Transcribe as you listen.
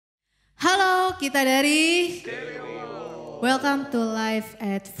kita dari Welcome to Live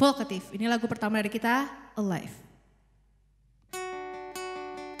at Folkative. Ini lagu pertama dari kita, Alive.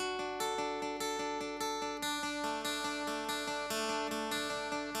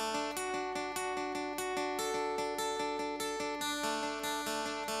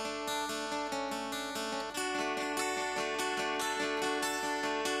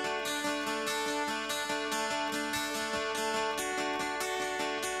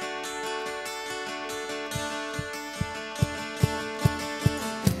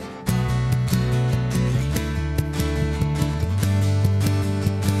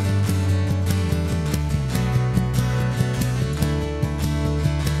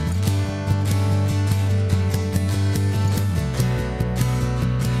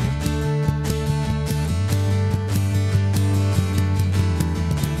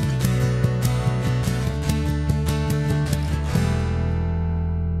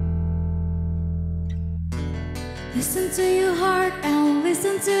 Listen to your heart and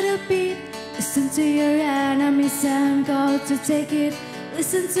listen to the beat. Listen to your enemies and go to take it.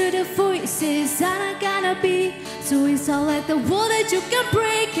 Listen to the voices that are gonna be so it's all like the wall that you can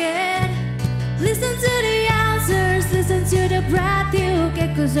break it. Listen to the answers, listen to the breath you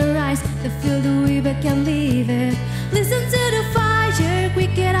get, cause your eyes that feel the river can leave it. Listen to the fire,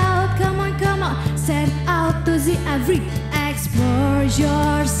 quick it out, come on, stand out to the every. Explore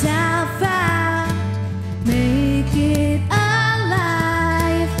yourself out. Make it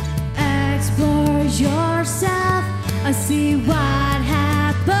alive. Explore yourself and see what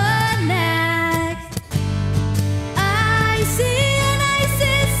happens next. I see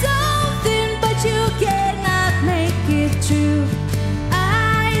something, but you cannot make it true.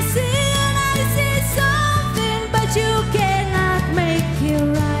 I see something, but you cannot make it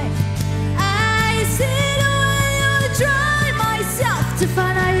right. I see the way you try myself to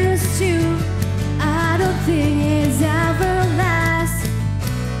find I used to. I don't think it's ever last.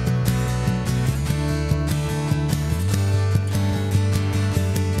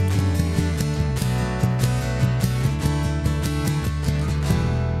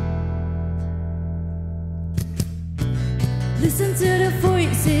 Listen to the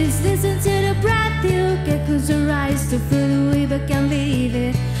voices, listen to the breath you get, cause your eyes to feel the way but can't leave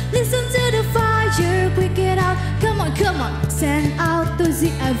it. Listen to the fire, quick it out, come on, stand out to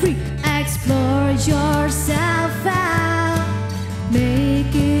see every. Explore yourself out,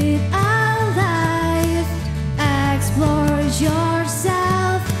 make it alive. Explore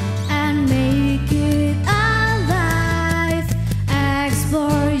yourself and make it alive.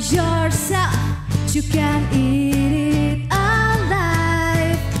 Explore yourself, you can eat it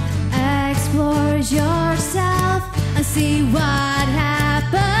alive. Explore yourself and see what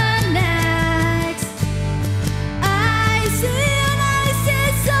happens next. I see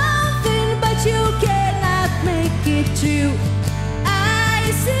something, but you cannot make it true. I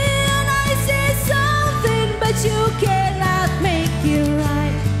see something, but you cannot make it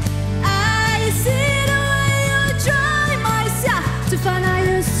right. I see the way you try myself to find I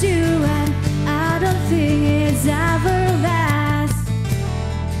used to, and I don't think it's ever last.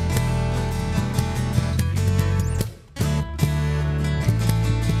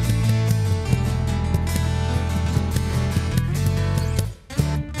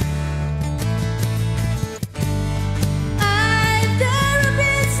 I've never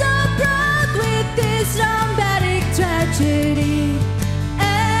been so proud with this dramatic tragedy,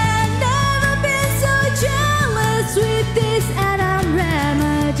 and never been so jealous with this Adam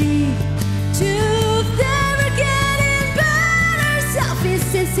remedy. You've never getting better self is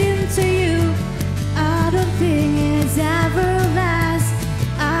listening to you. I don't think it's ever last.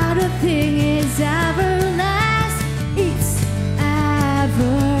 I don't think it's ever last. It's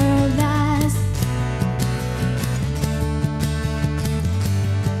ever last.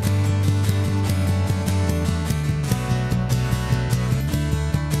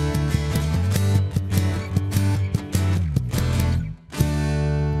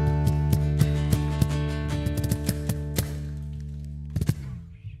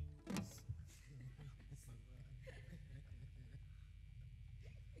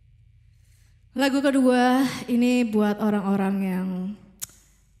 Lagu kedua ini buat orang-orang yang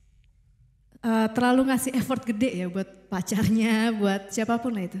terlalu ngasih effort gede ya buat pacarnya, buat siapapun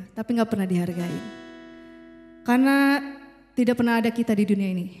lah itu, tapi nggak pernah dihargain. Karena tidak pernah ada kita di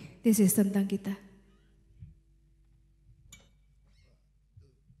dunia ini. This is tentang kita.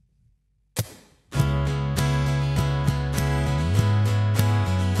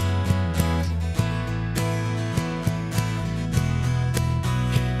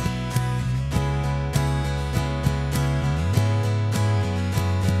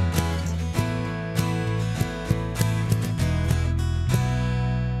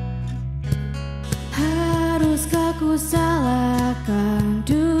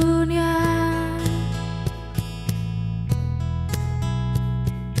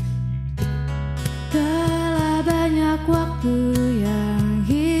 banyak waktu yang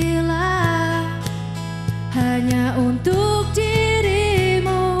hilang hanya untuk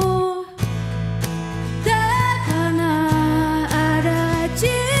dirimu. Tak pernah ada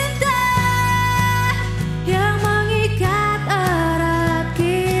cinta yang mengikat erat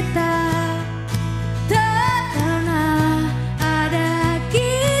kita. Tak pernah ada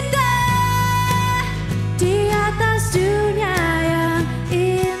kita di atas dunia yang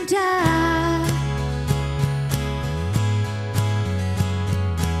indah.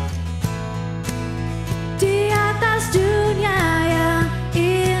 Di atas dunia yang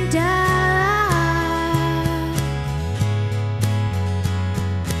indah.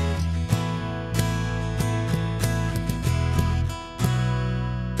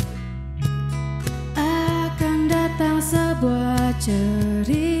 Akan datang sebuah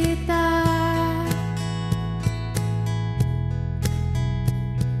cerita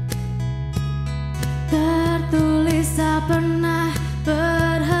tertulis tak pernah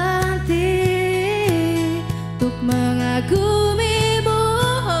berhenti untuk mengagumimu.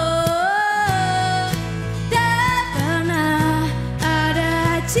 Tak pernah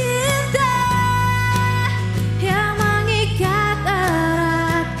ada cinta yang mengikat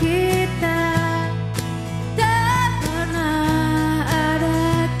erat kita. Tak pernah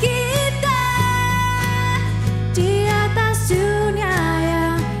ada kita di atas dunia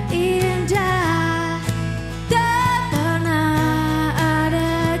yang indah. Tak pernah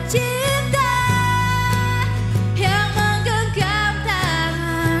ada cinta yang menggenggam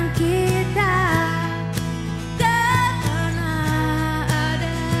tangan kita. Tak pernah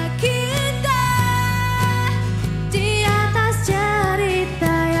ada kita di atas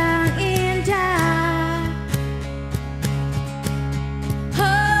cerita yang indah.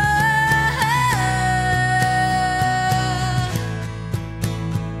 Oh,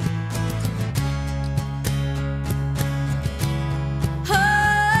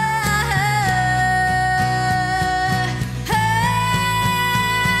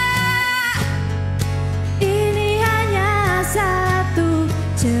 ini hanya satu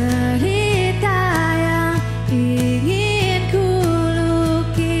cerita yang ingin ku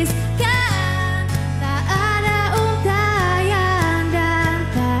lukiskan. Tak ada untayan dan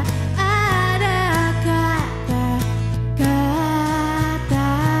tak ada kata-kata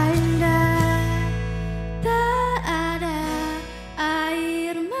indah. Tak ada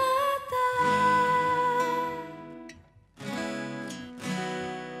air mata.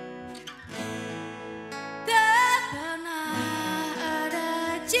 Tak pernah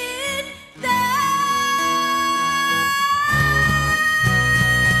ada cinta.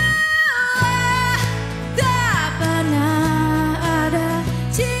 Tak pernah ada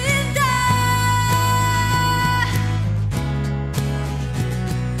cinta.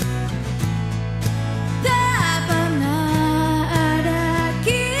 Tak pernah ada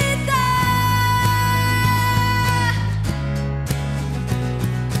kita.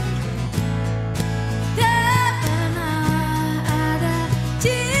 Tak pernah ada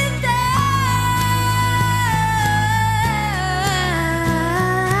cinta.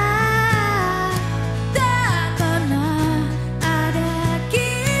 Tak pernah ada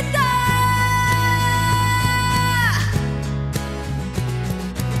kita.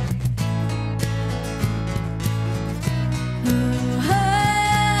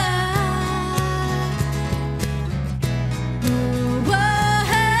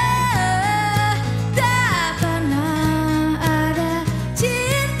 Tak pernah ada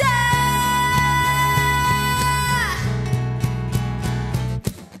cinta.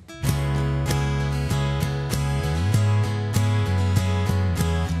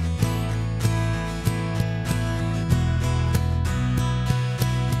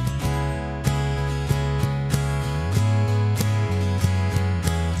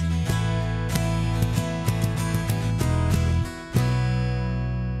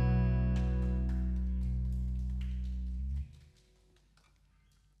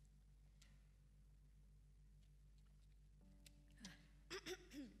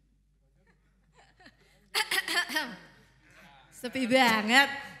 Sepi banget.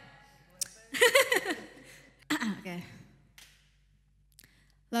 Oke.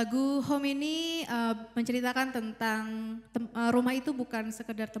 Lagu Home ini menceritakan tentang rumah itu bukan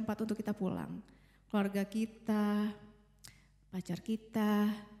sekedar tempat untuk kita pulang. Keluarga kita, pacar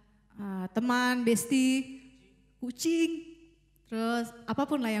kita, teman, bestie, kucing, terus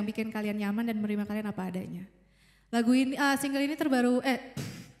apapun lah yang bikin kalian nyaman dan menerima kalian apa adanya. Lagu ini, single ini terbaru,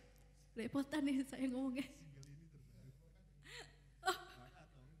 repotan nih saya ngomongnya.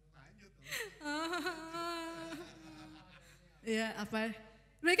 Ya apa?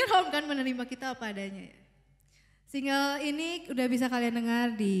 Mereka kan home kan menerima kita apa adanya ya. Single ini udah bisa kalian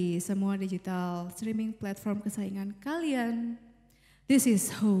dengar di semua digital streaming platform kesayangan kalian. This is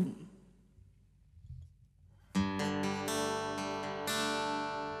Home.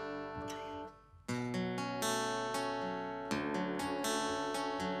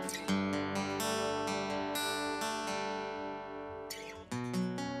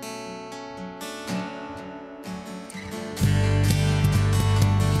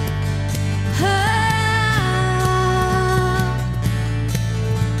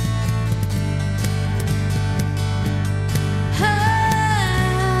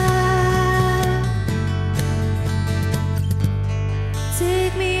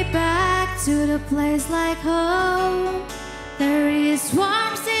 To the place like home, there is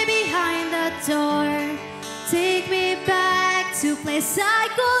warmth behind the door. Take me back to place I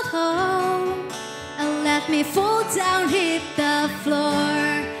called home, and let me fall down, hit the floor.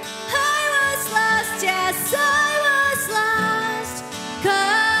 I was lost, yes, I was lost,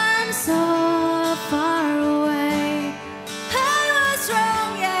 gone so far away. I was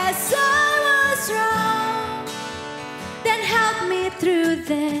wrong, yes, I was wrong. Then help me through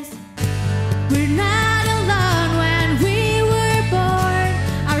this. We're not alone when we were born.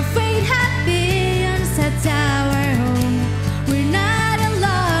 Our fate had been set our home. We're not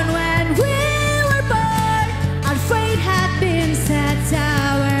alone when we were born. Our fate had been set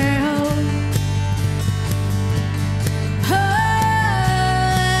our home. Oh.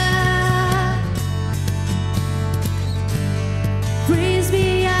 Raise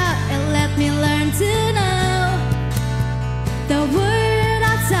me up and let me learn to know the word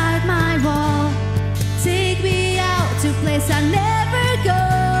outside my wall. Take me out to place I never go,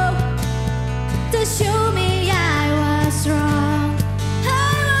 to show me I was wrong.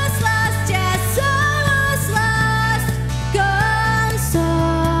 I was lost, yes, I was lost, gone so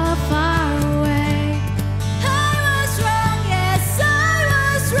far away. I was wrong, yes, I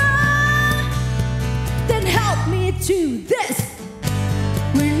was wrong. Then help me to this.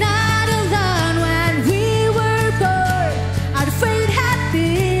 We're not alone when we were born. Our fate had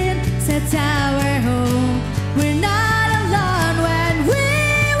been set our home. We're not alone when we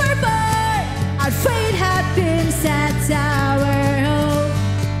were born. Our fate had been set our home.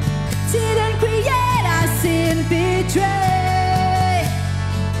 Didn't create us in betray.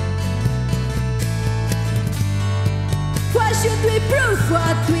 Why should we prove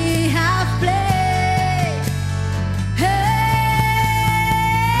what we have played? Hey.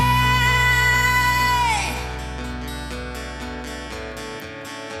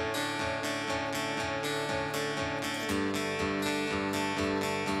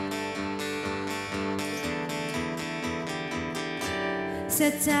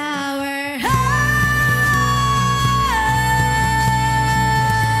 Set our home.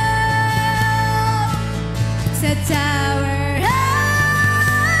 Set our home.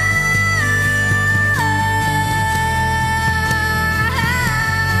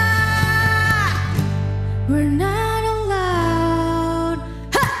 We're not alone.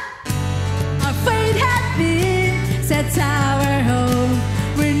 Ha! Our fate had been set our home.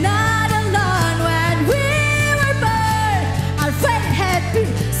 We're not alone when we were born. Our fate had been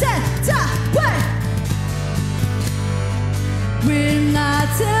set our We're not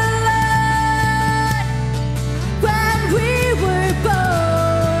alone when we were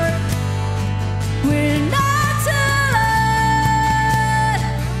born. We're not alone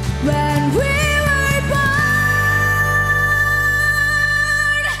when we were born.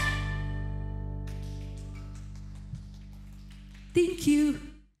 Thank you.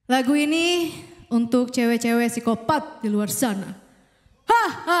 Lagu ini untuk cewek-cewek psikopat di luar sana.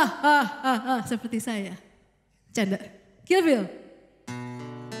 Ha, seperti saya. Canda. Kill Bill.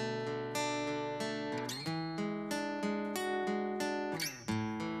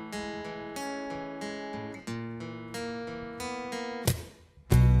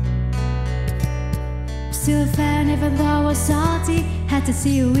 Still a fan even though I was salty. Had to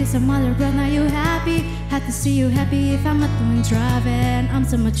see you with some other girl, now you happy. Had to see you happy if I'm not doing driving. I'm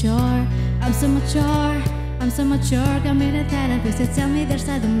so mature, I'm so mature, I'm so mature. Got me the therapist to tell me there's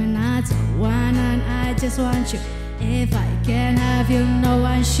other men I don't want, and I just want you. If I can have you, no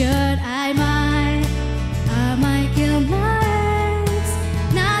one should. I might kill my ex.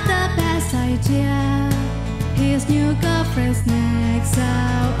 Not the best idea. His new girlfriend's next.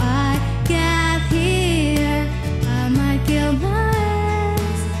 How I get here. I might kill my ex.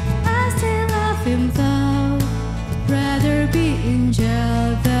 I still love him though. Rather be in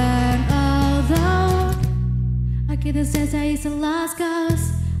jail than alone. I get the sense that he's a lost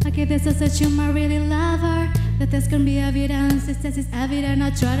cause. I get the sense that you might really love her. The test can be evidence, the test is evident.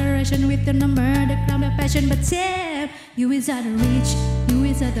 I try to ration with the number, the crime of passion. But damn, you is out of reach. You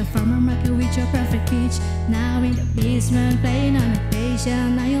is at the farmer market with your perfect peach. Now in the basement, playing on a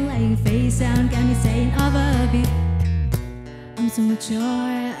patient. Now you're laying face down, got me saying over a beat. I'm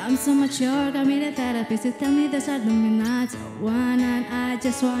so mature, got me the therapist to tell me there's a not one, and I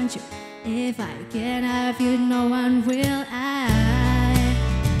just want you. If I can't have you, no one will. I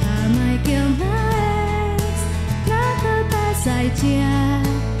might kill my ex, not the best idea.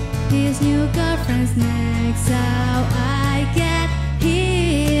 His new girlfriend's next, how I get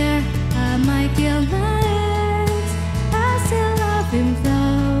here. I might kill my ex, I still love him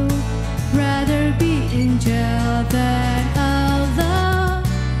though. Rather be in jail than alone.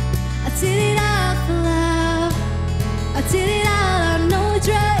 I did it all for love, I did it all on no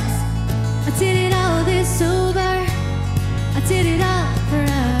drugs, I did it all this sober, I did it all for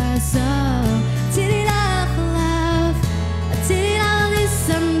us all. I did it all for love, I did it all this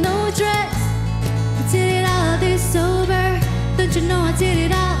on no drugs, I did it all this sober. Don't you know I did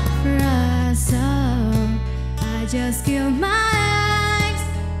it all for us all. I just killed my ex,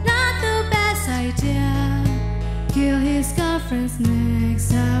 not the best idea. Kill his girlfriend's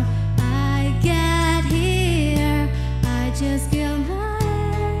next, how